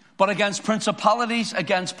 but against principalities,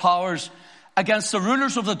 against powers, against the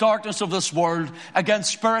rulers of the darkness of this world,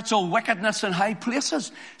 against spiritual wickedness in high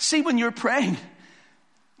places. See, when you're praying,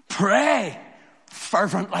 pray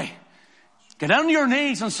fervently. Get on your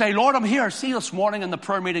knees and say, Lord, I'm here. See, this morning in the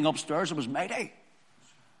prayer meeting upstairs, it was mighty.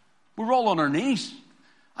 We were all on our knees.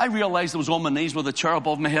 I realized I was on my knees with a chair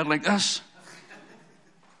above my head like this.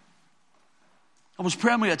 I was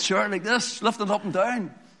praying with a chair like this, lifting up and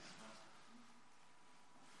down.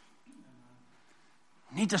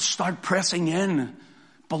 Need to start pressing in,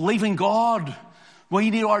 believing God, We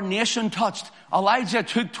need our nation touched. Elijah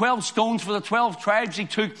took 12 stones for the 12 tribes. He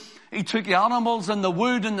took the animals and the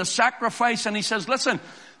wood and the sacrifice, and he says, listen,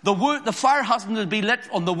 the fire hasn't to be lit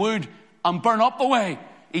on the wood and burn up the way.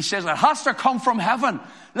 He says it has to come from heaven.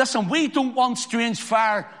 Listen, we don't want strange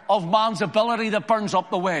fire of man's ability that burns up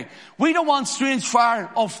the way. We don't want strange fire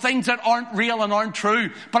of things that aren't real and aren't true.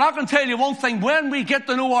 But I can tell you one thing, when we get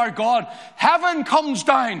to know our God, heaven comes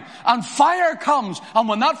down and fire comes. And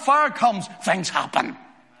when that fire comes, things happen.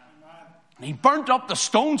 And he burnt up the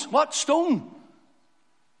stones. What stone?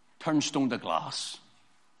 Turned stone to glass.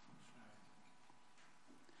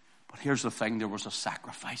 But here's the thing, there was a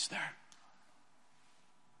sacrifice there.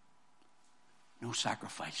 No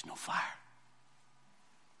sacrifice, no fire.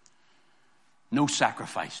 No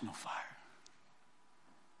sacrifice, no fire.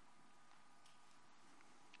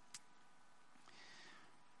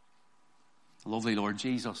 The lovely Lord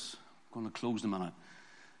Jesus, I'm going to close in a minute.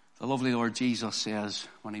 The lovely Lord Jesus says,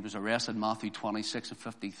 when he was arrested, Matthew 26 and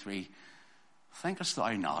 53, thinkest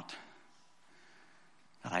thou not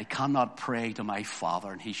that I cannot pray to my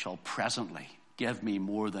Father, and he shall presently give me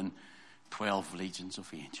more than 12 legions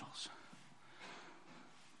of angels?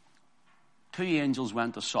 2 angels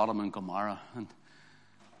went to Sodom and Gomorrah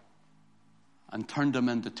and turned them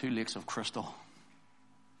into 2 lakes of crystal.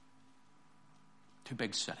 2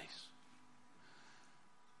 big cities.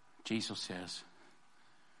 Jesus says,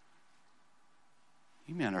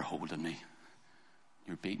 you men are holding me.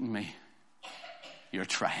 You're beating me. You're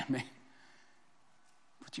trying me.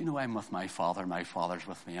 But you know I'm with my Father. My Father's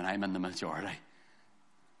with me, and I'm in the majority.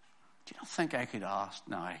 Do you not think I could ask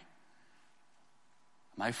now?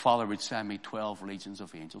 My Father would send me 12 legions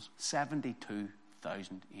of angels,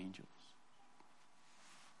 72,000 angels.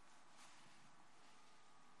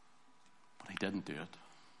 But he didn't do it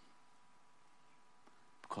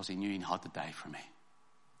because he knew he had to die for me.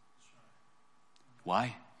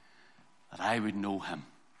 Why? That I would know him,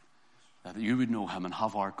 that you would know him and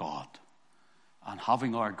have our God. And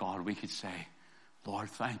having our God, we could say, Lord,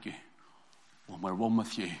 thank you. When we're one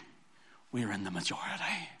with you, we're in the majority.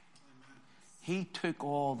 He took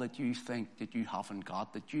all that you think that you haven't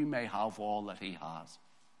got, that you may have all that he has.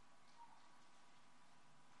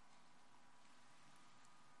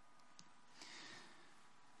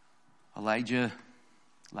 Elijah,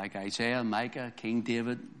 like Isaiah, Micah, King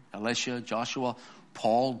David, Elisha, Joshua,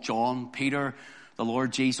 Paul, John, Peter, the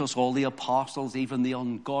Lord Jesus, all the apostles, even the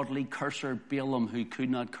ungodly curser Balaam who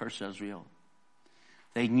could not curse Israel.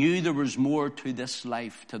 They knew there was more to this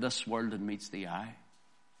life, to this world than meets the eye.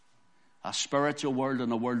 A spiritual world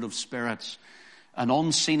and a world of spirits. An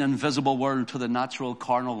unseen, invisible world to the natural,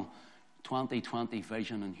 carnal, 20/20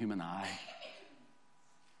 vision and human eye.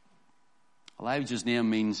 Elijah's name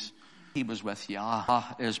means he was with Yah. Yah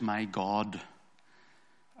is my God.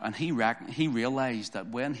 And he realized that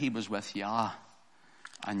when he was with Yah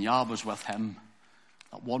and Yah was with him,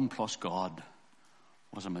 that 1 plus God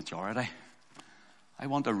was a majority. I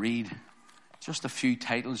want to read just a few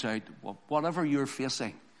titles out. Whatever you're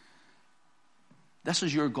facing, this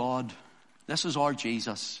is your God. This is our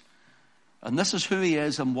Jesus. And this is who he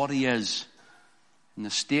is and what he is. And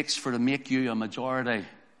the stakes for to make you a majority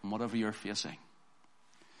in whatever you're facing.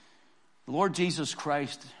 The Lord Jesus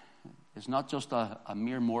Christ is not just a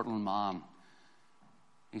mere mortal man.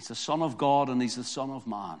 He's the Son of God and he's the Son of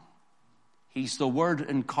man. He's the Word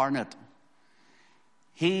incarnate.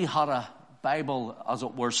 He had a Bible, as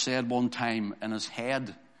it were said one time, in his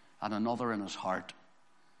head and another in his heart.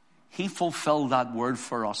 He fulfilled that word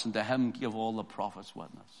for us, and to him give all the prophets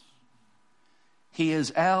witness. He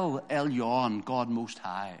is El Elyon, God Most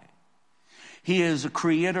High. He is the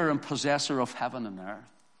creator and possessor of heaven and earth.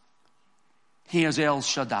 He is El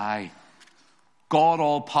Shaddai, God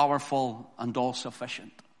all-powerful and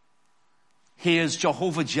all-sufficient. He is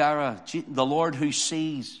Jehovah Jireh, the Lord who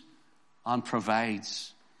sees and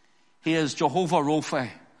provides. He is Jehovah Rophi,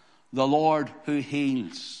 the Lord who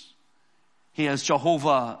heals. He is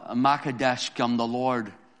Jehovah Makadeshkim, the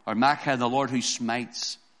Lord, or Makah, the Lord who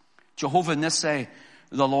smites. Jehovah Nissi,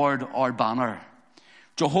 the Lord our banner.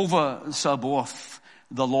 Jehovah Sabaoth,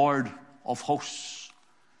 the Lord of hosts.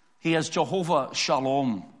 He is Jehovah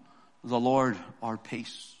Shalom, the Lord our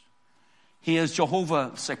peace. He is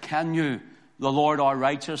Jehovah Sekenu, the Lord our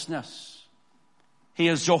righteousness. He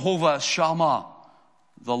is Jehovah Shammah,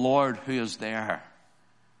 the Lord who is there.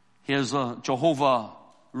 He is Jehovah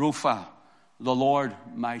Rapha, the Lord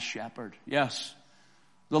my shepherd. Yes,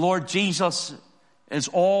 the Lord Jesus is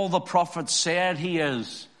all the prophets said he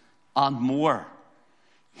is and more.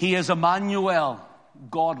 He is Emmanuel,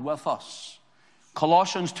 God with us.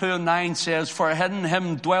 Colossians 2:9 says, for in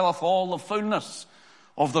him dwelleth all the fullness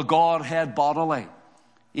of the Godhead bodily.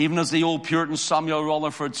 Even as the old Puritan Samuel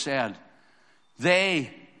Rutherford said,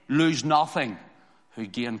 they lose nothing who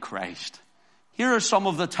gain Christ. Here are some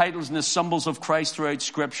of the titles and the symbols of Christ throughout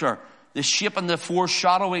Scripture. The shape and the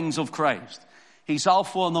foreshadowings of Christ. He's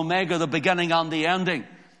Alpha and Omega, the beginning and the ending.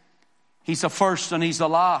 He's the first and he's the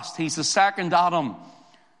last. He's the second Adam.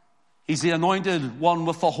 He's the anointed one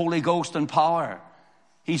with the Holy Ghost and power.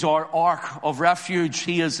 He's our ark of refuge.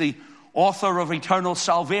 He is the author of eternal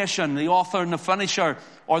salvation, the author and the finisher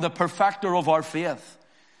or the perfecter of our faith.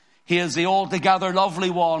 He is the altogether lovely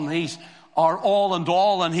one. He's our all and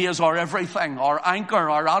all, and he is our everything, our anchor,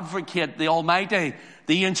 our advocate, the Almighty,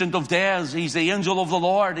 the Ancient of Days. He's the angel of the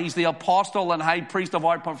Lord. He's the apostle and high priest of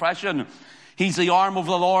our profession. He's the arm of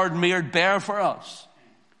the Lord made bare for us.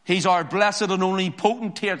 He's our blessed and only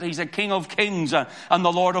potentate. He's the King of kings and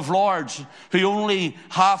the Lord of lords, who only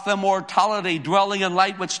hath immortality, dwelling in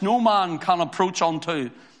light which no man can approach unto.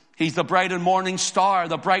 He's the bright and morning star,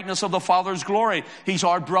 the brightness of the Father's glory. He's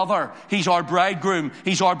our brother. He's our bridegroom.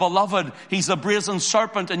 He's our beloved. He's the brazen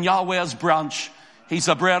serpent in Yahweh's branch. He's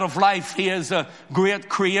the bread of life. He is a great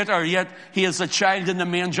creator, yet he is a child in the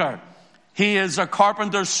manger. He is a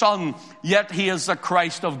carpenter's son, yet he is the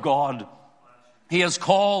Christ of God. He is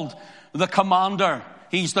called the commander.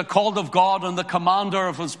 He's the called of God and the commander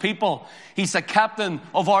of his people. He's the captain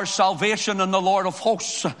of our salvation and the Lord of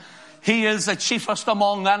hosts. He is the chiefest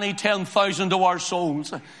among any 10,000 of our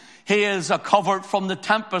souls. He is a covert from the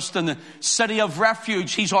tempest and the city of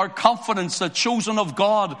refuge. He's our confidence, the chosen of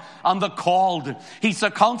God and the called. He's the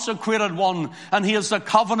consecrated one, and he is the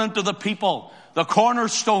covenant of the people, the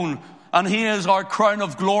cornerstone, and he is our crown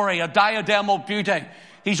of glory, a diadem of beauty.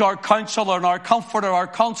 He's our counselor and our comforter, our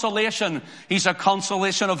consolation. He's a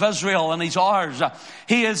consolation of Israel, and he's ours.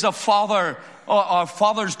 He is a father, our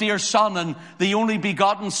Father's dear Son, and the only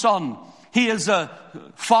begotten Son. He is a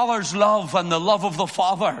Father's love and the love of the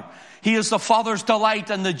Father. He is the Father's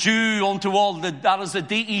delight and the dew unto all, that is the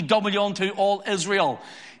D-E-W unto all Israel.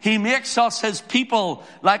 He makes us his people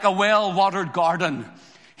like a well-watered garden.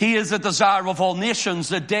 He is the desire of all nations,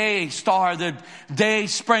 the day star, the day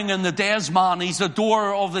spring and the days man. He's the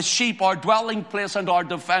door of the sheep, our dwelling place and our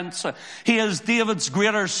defense. He is David's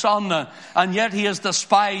greater son, and yet he is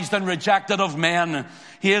despised and rejected of men.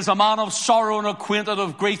 He is a man of sorrow and acquainted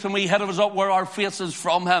of grief, and we hid us up where our faces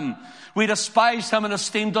from him. We despised him and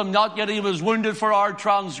esteemed him not, yet he was wounded for our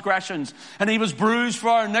transgressions, and he was bruised for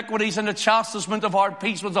our iniquities, and the chastisement of our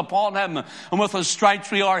peace was upon him, and with his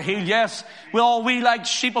stripes we are healed. Yes, we like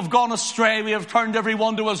sheep have gone astray. We have turned every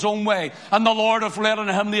one to his own way, and the Lord hath laid on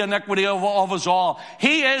him the iniquity of us all.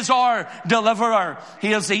 He is our deliverer.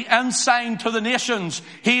 He is the ensign to the nations.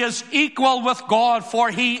 He is equal with God,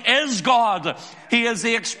 for he is God. He is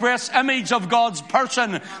the express image of God's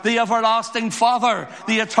person, the everlasting Father,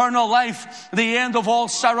 the eternal life, the end of all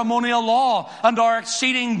ceremonial law, and our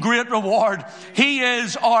exceeding great reward. He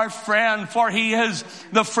is our friend, for he is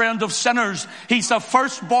the friend of sinners. He's the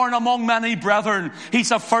firstborn among many brethren. He's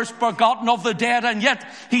the first begotten of the dead, and yet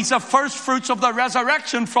he's the first fruits of the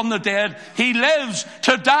resurrection from the dead. He lives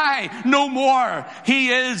to die no more. He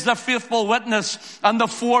is the faithful witness and the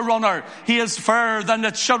forerunner. He is fairer than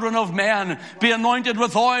the children of men, being anointed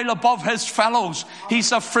with oil above his fellows. He's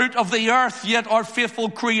the fruit of the earth, yet our faithful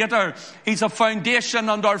creator. He's a foundation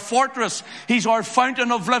and our fortress. He's our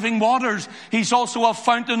fountain of living waters. He's also a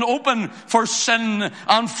fountain open for sin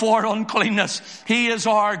and for uncleanness. He is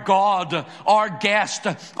our God, our guest,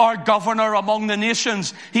 our governor among the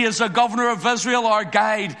nations. He is the governor of Israel, our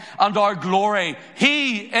guide and our glory.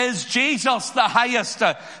 He is Jesus, the highest,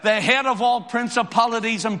 the head of all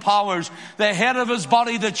principalities and powers, the head of his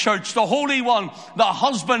body, the church, the Holy One, the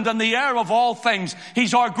husband and the heir of all things.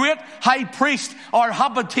 He's our great high priest, our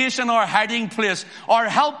habitation, our hiding place, our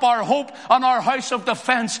help, our hope, and our house of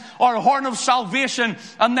defense, our horn of salvation,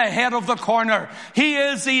 and the head of the corner. He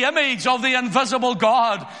is the image of the invisible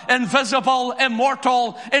God, invisible,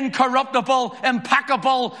 immortal, incorruptible,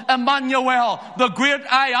 impeccable, Emmanuel, the great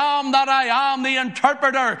I am that I am, the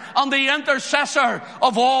interpreter and the intercessor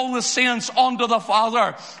of all the saints unto the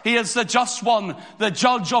Father. He is the just one, the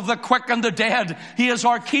judge of the quick and the dead. He is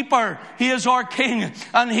our keeper. He is our king.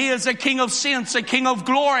 And he is the King of saints, the King of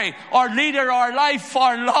glory, our leader, our life,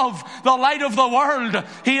 our love, the light of the world.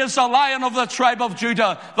 He is the Lion of the tribe of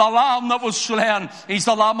Judah, the Lamb that was slain. He's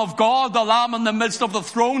the Lamb of God, the Lamb in the midst of the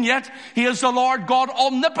throne. Yet he is the Lord God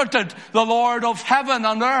God omnipotent, the Lord of heaven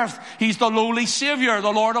and earth. He's the lowly Savior,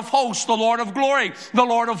 the Lord of hosts, the Lord of glory, the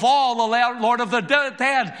Lord of all, the Lord of the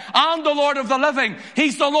dead, and the Lord of the living.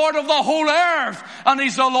 He's the Lord of the whole earth, and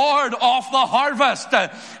He's the Lord of the harvest.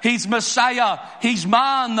 He's Messiah. He's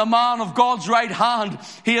man, the man of God's right hand.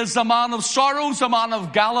 He is the man of sorrows, the man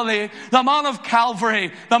of Galilee, the man of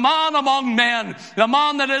Calvary, the man among men, the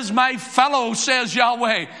man that is my fellow, says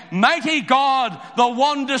Yahweh. Mighty God, the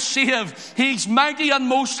one to save. He's mighty and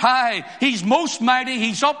most high. He's most mighty.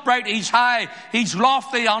 He's upright. He's high. He's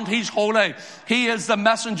lofty and He's holy. He is the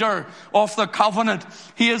messenger of the covenant.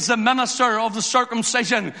 He is the minister of the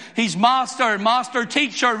circumcision. He's master,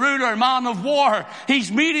 teacher, ruler, man of war.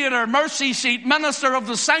 He's mediator, mercy seat, minister of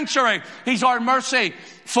the sanctuary. He's our mercy,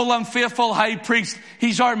 full and faithful high priest.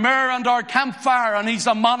 He's our mirror and our campfire, and He's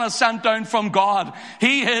the manna sent down from God.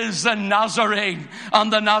 He is the Nazarene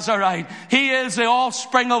and the Nazarite. He is the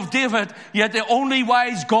offspring of David, yet the only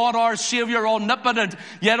wise God, our Savior, omnipotent,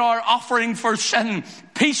 yet our offering for sin,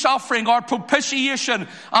 peace offering, our propitiation,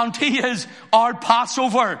 and He is our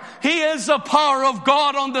Passover. He is the power of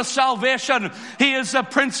God unto salvation. He is the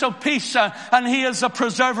Prince of Peace, and He is the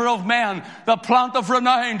preserver of men, the plant of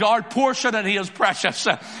renown, our portion, and He is precious.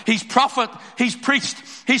 He's prophet, He's priest,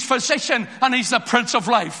 He's physician, and He's the Prince of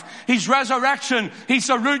life. He's resurrection. He's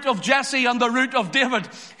the root of Jesse and the root of David.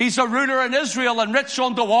 He's a ruler in Israel and rich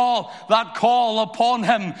unto all that call upon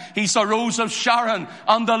Him. He's the rose of Sharon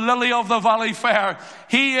and the lily of the valley fair.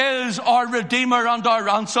 He is our Redeemer and our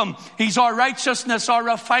ransom. He's our righteousness, our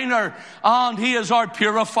refiner, and He is our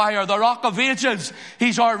purifier, the rock of ages.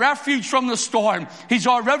 He's our refuge from the storm. He's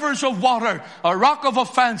our rivers of water, a rock of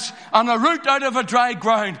offense, and a root out of a dry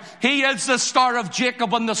ground. He is the star of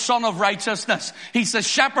Jacob and the son of righteousness. He's the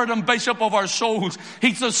shepherd and bishop of our souls.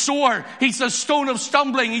 He's the sower. He's the stone of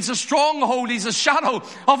stumbling. He's a stronghold. He's a shadow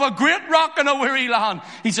of a great rock in a weary land.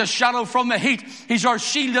 He's a shadow from the heat. He's our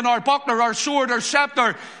shield and our buckler, our sword, our scepter.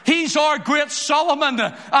 He's our great Solomon,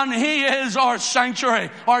 and He is our sanctuary,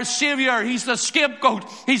 our Savior. He's the scapegoat.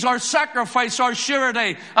 He's our sacrifice, our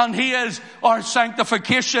surety, and He is our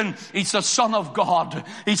sanctification. He's the Son of God.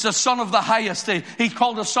 He's the Son of the highest. He's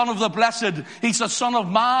called the Son of the blessed. He's the Son of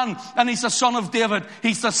man, and He's the Son of David.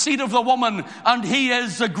 He's the seed of the woman, and He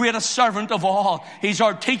is the greatest servant of all. He's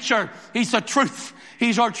our teacher. He's the truth.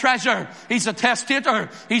 He's our treasure. He's the testator.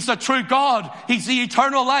 He's the true God. He's the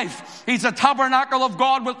eternal life. He's the tabernacle of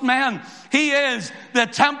God with men. He is the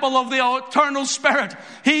temple of the eternal Spirit.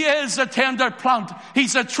 He is the tender plant.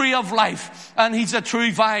 He's a tree of life, and He's a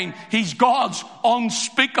true vine. He's God's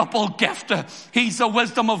unspeakable gift. He's the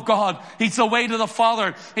wisdom of God. He's the way to the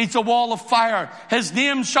Father. He's the wall of fire. His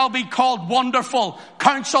name shall be called Wonderful,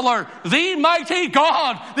 Counselor, the Mighty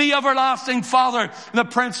God, the Everlasting Father, the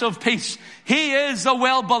Prince of Peace. He is the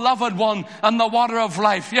well-beloved one and the water of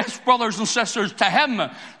life. Yes, brothers and sisters, to Him,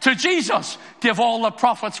 to Jesus, give all the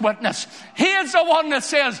prophets witness. He is the one that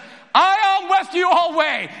says, I am with you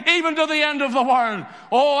always, even to the end of the world.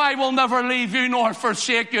 Oh, I will never leave you nor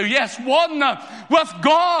forsake you. Yes, one with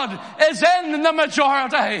God is in the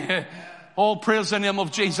majority. Oh, praise the name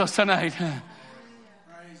of Jesus tonight.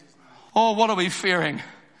 Oh, what are we fearing?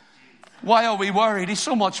 Why are we worried? He's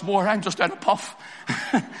so much more. I'm just out of puff.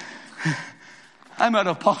 I'm out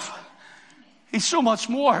of puff. He's so much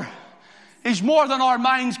more. He's more than our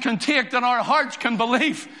minds can take, than our hearts can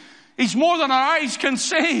believe. He's more than our eyes can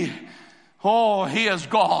see. Oh, He is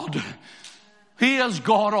God. He is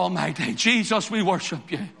God Almighty. Jesus, we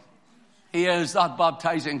worship You. He is that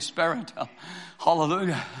baptizing Spirit.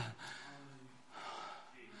 Hallelujah.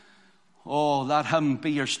 Oh, let Him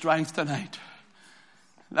be your strength tonight.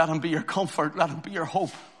 Let Him be your comfort. Let Him be your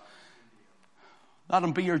hope. Let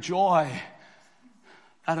Him be your joy.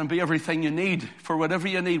 Let Him be everything you need, for whatever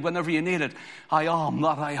you need, whenever you need it. I am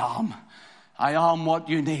that I am. I am what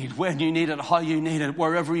you need, when you need it, how you need it,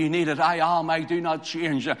 wherever you need it. I am, I do not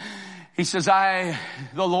change. He says, I,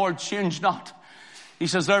 the Lord, change not. He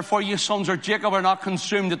says, therefore you sons of Jacob are not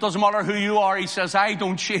consumed. It doesn't matter who you are. He says, I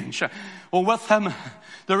don't change. Well, with Him,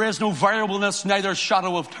 there is no variableness, neither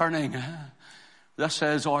shadow of turning. This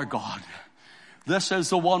is our God. This is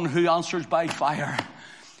the one who answers by fire.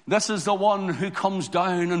 This is the one who comes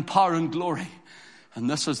down in power and glory. And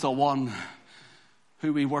this is the one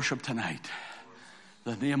who we worship tonight.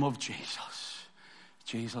 The name of Jesus.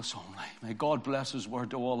 Jesus only. May God bless His word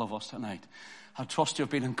to all of us tonight. I trust you've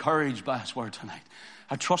been encouraged by His word tonight.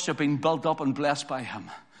 I trust you've been built up and blessed by Him,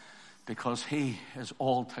 because He is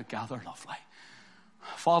altogether lovely.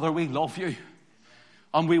 Father, we love You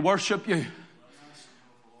and we worship You.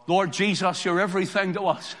 Lord Jesus, You're everything to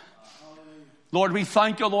us. Lord, we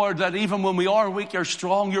thank You, Lord, that even when we are weak, You're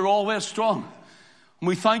strong. You're always strong. And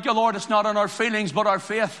we thank you, Lord, it's not in our feelings, but our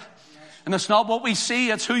faith. And it's not what we see,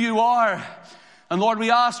 it's who you are. And Lord,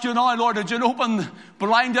 we ask you now, Lord, that you'd open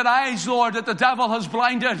blinded eyes, Lord, that the devil has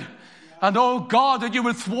blinded. And oh God, that you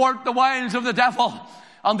would thwart the wiles of the devil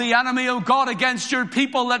and the enemy, oh God, against your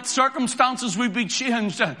people, that circumstances would be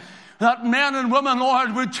changed. That men and women,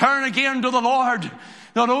 Lord, would turn again to the Lord.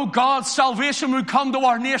 That, oh God, salvation would come to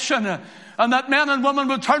our nation. And that men and women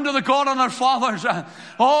would turn to the God and our fathers.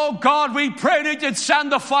 Oh God, we pray that you'd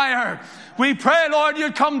send the fire. We pray, Lord,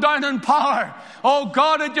 you'd come down in power. Oh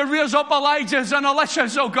God, that you raise up Elijahs and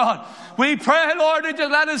Elishas, oh God. We pray, Lord, that you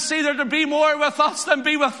let us see there to be more with us than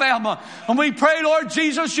be with them. And we pray, Lord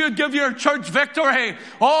Jesus, you'd give your church victory.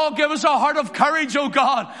 Oh, give us a heart of courage, oh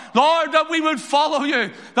God. Lord, that we would follow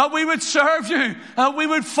you, that we would serve you, that we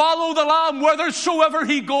would follow the Lamb whithersoever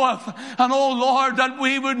he goeth. And oh Lord, that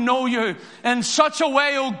we would know you in such a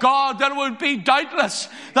way, oh God, that it would be doubtless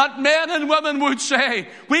that men and women would say,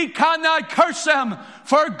 we cannot curse them,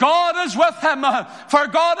 for God is with him, for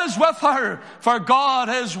God is with her, for God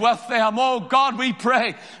is with them. Oh God, we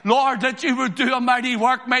pray, Lord, that you would do a mighty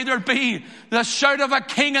work. May there be the shout of a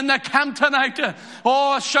king in the camp tonight.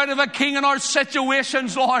 Oh, a shout of a king in our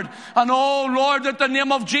situations, Lord. And oh Lord, that the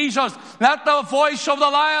name of Jesus, let the voice of the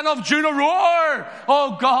Lion of Judah roar,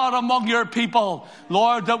 oh God, among your people.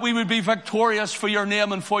 Lord, that we would be victorious for your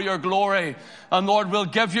name and for your glory. And Lord, we'll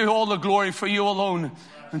give you all the glory, for you alone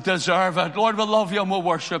deserve it. Lord, we'll love you and we'll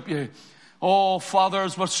worship you. Oh, Father,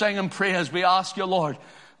 as we're singing praise, we ask you, Lord,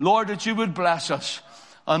 that you would bless us.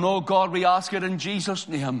 And oh God, we ask it in Jesus'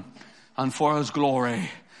 name and for his glory.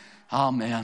 Amen.